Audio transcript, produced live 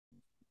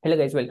Hello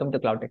guys, welcome to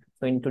Cloud Tech.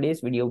 So in today's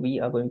video, we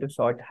are going to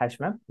sort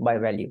HashMap by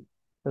value.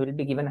 So we'll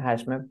be given a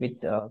HashMap with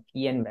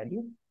key and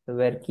value. So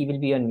where key will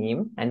be your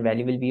name and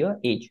value will be your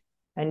age.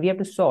 And we have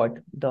to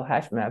sort the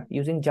HashMap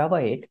using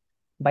Java8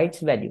 by its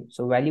value.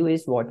 So value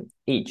is what?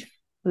 Age.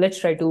 Let's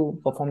try to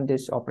perform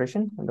this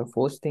operation. And the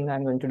first thing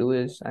I'm going to do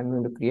is I'm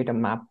going to create a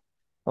map.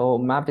 So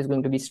map is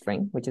going to be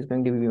string, which is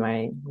going to be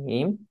my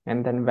name.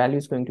 And then value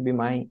is going to be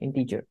my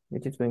integer,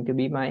 which is going to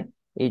be my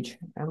age.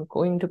 I'm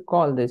going to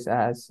call this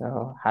as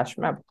hash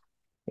map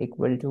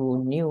equal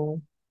to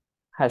new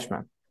hash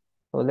map.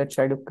 So let's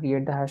try to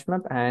create the hash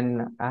map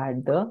and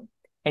add the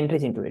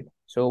entries into it.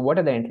 So what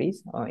are the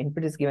entries?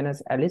 Input is given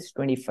as Alice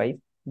 25,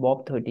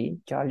 Bob 30,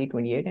 Charlie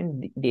 28,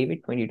 and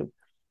David 22.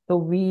 So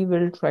we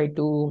will try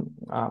to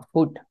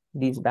put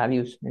these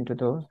values into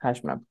the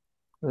hash map.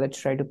 Let's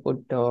try to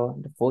put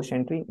the first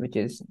entry, which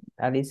is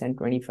Alice and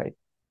 25,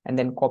 and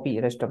then copy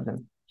the rest of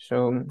them.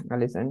 So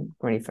Alice and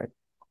 25.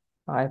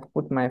 I've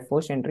put my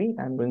first entry.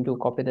 I'm going to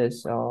copy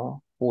this 4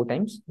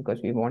 times because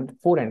we want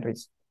 4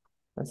 entries.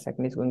 The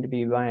second is going to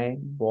be by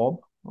Bob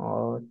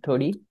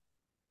 30.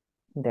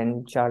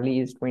 Then Charlie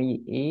is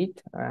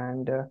 28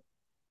 and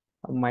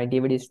my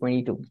David is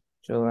 22.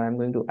 So I'm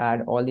going to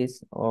add all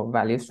these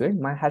values to it.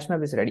 My hash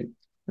map is ready.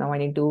 Now I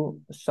need to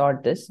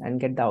sort this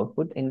and get the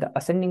output in the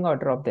ascending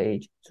order of the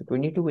age. So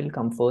 22 will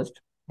come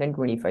first, then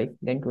 25,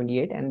 then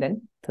 28, and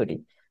then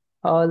 30.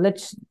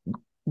 Let's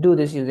do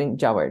this using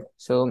Java8.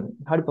 So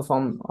how to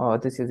perform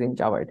this using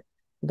Java8?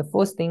 The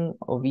first thing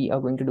we are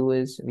going to do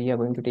is we are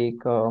going to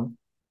take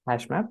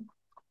hash map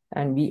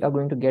and we are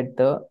going to get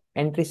the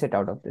entry set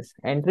out of this.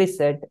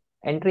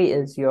 Entry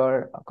is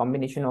your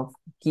combination of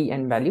key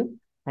and value,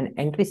 and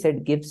entry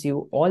set gives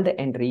you all the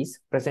entries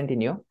present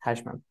in your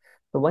hash map.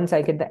 So once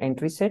I get the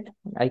entry set,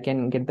 I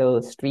can get the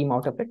stream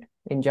out of it.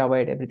 In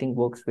Java8, everything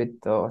works with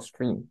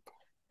stream.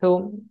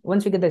 So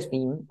once we get the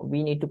stream,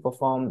 we need to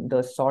perform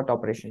the sort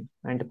operation.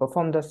 And to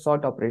perform the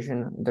sort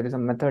operation, there is a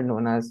method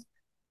known as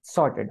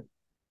sorted.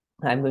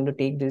 I'm going to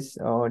take this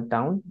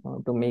down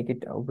to make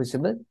it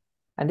visible.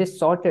 And this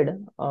sorted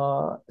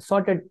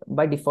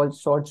by default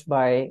sorts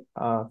by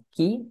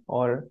key,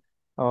 or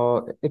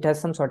it has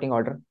some sorting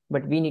order,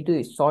 but we need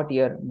to sort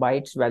here by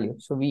its value.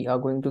 So we are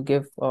going to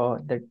give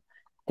the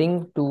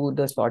thing to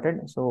the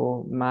sorted.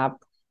 So map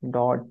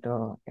dot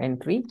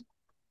entry,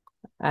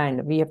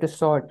 and we have to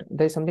sort.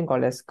 There's something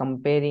called as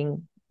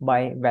comparing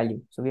by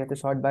value. So we have to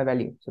sort by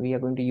value. So we are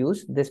going to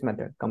use this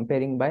method,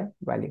 comparing by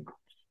value.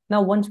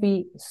 Now, once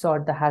we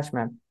sort the hash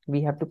map,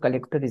 we have to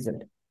collect the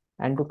result.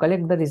 And to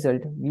collect the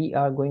result, we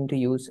are going to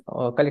use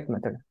a collect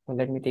method. So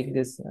let me take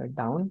this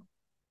down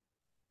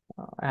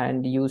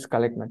and use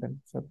collect method.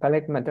 So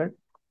collect method,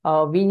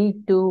 we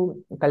need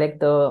to collect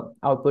the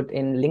output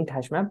in linked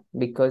hash map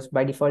because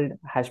by default,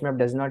 hash map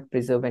does not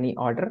preserve any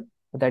order.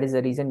 So that is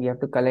the reason we have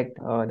to collect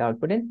the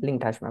output in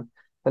linked hash map.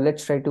 So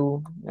let's try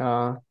to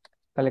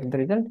collect the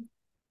result.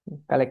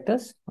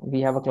 Collectors,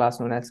 we have a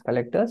class known as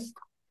collectors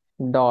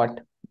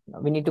dot,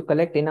 we need to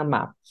collect in a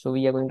map. So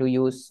we are going to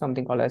use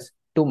something called as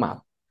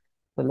toMap.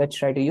 So let's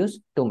try to use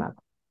toMap.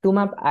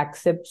 toMap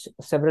accepts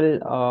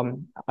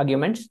several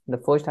arguments. The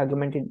first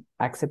argument it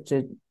accepts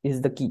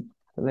is the key.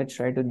 So let's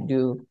try to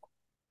do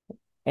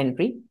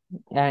entry,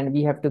 and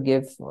we have to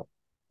give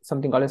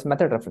something called as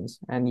method reference.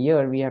 And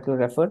here we have to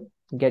refer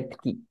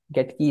get key.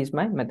 Get key is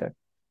my method.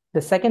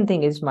 The second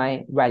thing is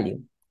my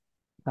value.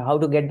 How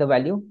to get the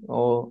value?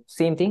 Oh,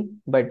 same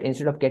thing, but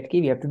instead of get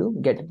key, we have to do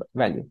get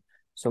value.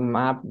 So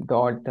map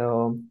dot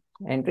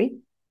entry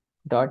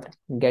dot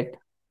get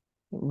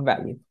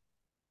value.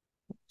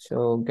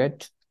 So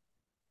get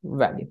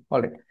value.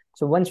 All right.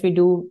 So once we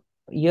do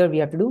here, we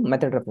have to do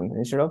method reference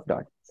instead of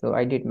dot. So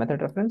I did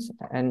method reference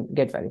and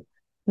get value.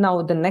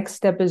 Now the next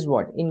step is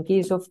what? In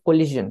case of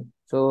collision.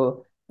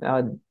 So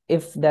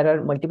if there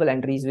are multiple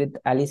entries with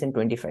Alice and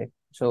 25.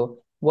 So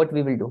what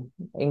we will do?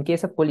 In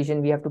case of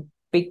collision, we have to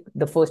pick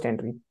the first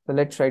entry. So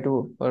let's try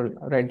to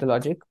write the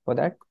logic for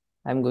that.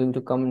 I'm going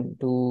to come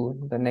to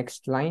the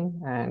next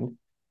line, and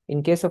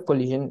in case of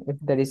collision, if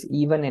there is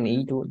E1 and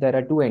E2, there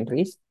are 2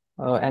 entries,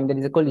 and there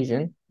is a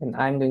collision, and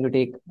I'm going to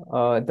take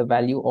the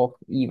value of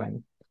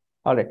E1.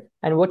 All right.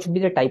 And what should be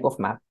the type of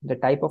map? The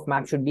type of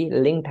map should be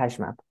linked hash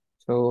map.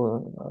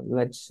 So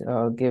let's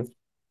give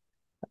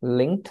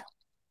linked,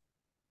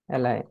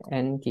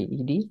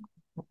 LINKED,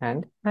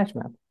 and hash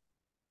map.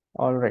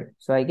 All right.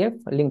 So I give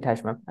a linked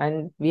hash map,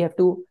 and we have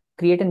to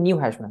create a new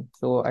hash map.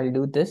 So I'll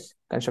do this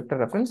constructor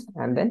reference,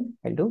 and then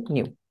I'll do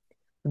new.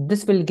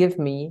 This will give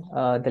me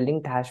the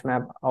linked hash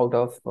map out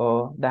of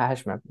the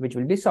hash map, which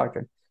will be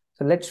sorted.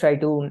 So let's try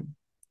to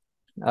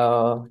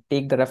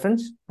take the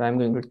reference. So I'm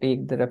going to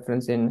take the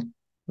reference in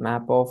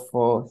map of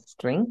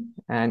string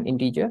and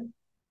integer.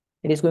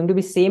 It is going to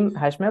be same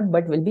hash map,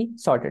 but will be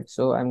sorted.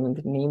 So I'm going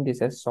to name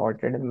this as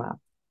sorted map.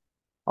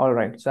 All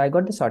right. So I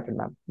got the sorted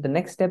map. The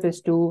next step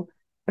is to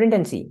print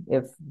and see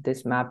if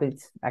this map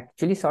is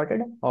actually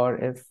sorted or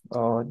if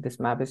this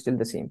map is still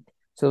the same.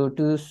 So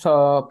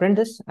to print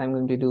this, I'm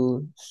going to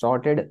do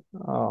sorted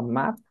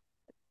map,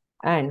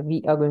 and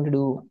we are going to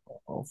do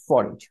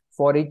for each.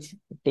 For each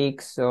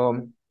takes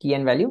key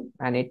and value,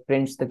 and it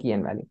prints the key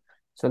and value.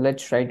 So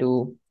let's try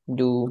to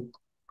do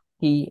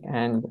key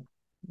and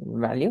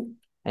value.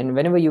 And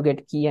whenever you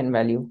get key and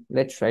value,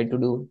 let's try to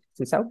do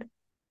sysout.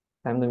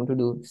 I'm going to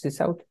do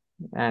sysout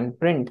and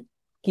print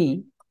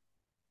key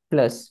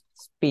plus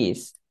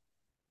space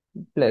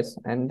plus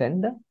and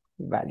then the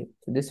value.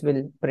 So this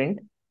will print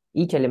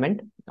each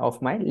element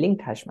of my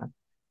linked hash map.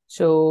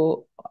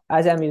 So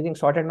as I'm using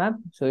sorted map,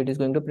 so it is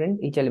going to print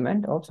each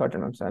element of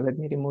sorted map. So let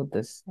me remove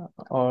this.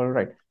 All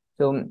right.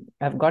 So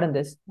I've gotten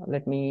this.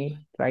 Let me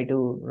try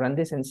to run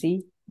this and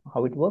see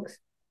how it works.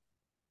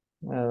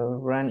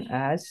 Run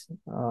as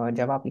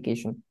Java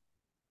application.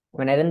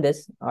 When I run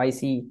this, I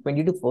see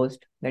 22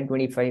 first, then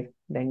 25,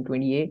 then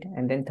 28,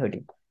 and then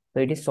 30.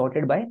 So it is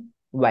sorted by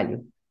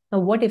value. Now,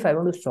 what if I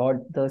want to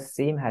sort the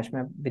same hash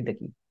map with the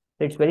key?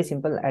 So it's very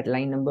simple. At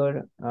line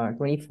number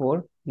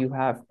 24, you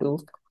have to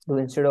do,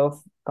 instead of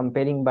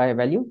comparing by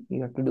value,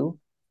 you have to do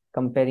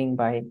comparing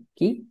by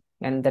key,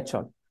 and that's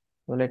all.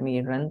 So let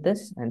me run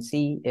this and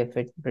see if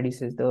it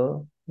produces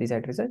the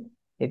desired result.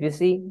 If you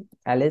see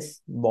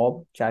Alice,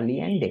 Bob, Charlie,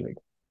 and David.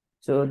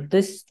 So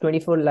this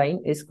 24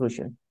 line is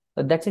crucial.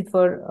 So that's it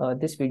for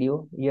this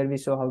video. Here we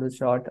saw how to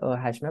sort a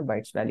hash map by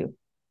its value.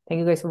 Thank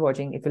you guys for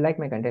watching. If you like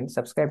my content,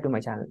 subscribe to my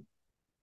channel.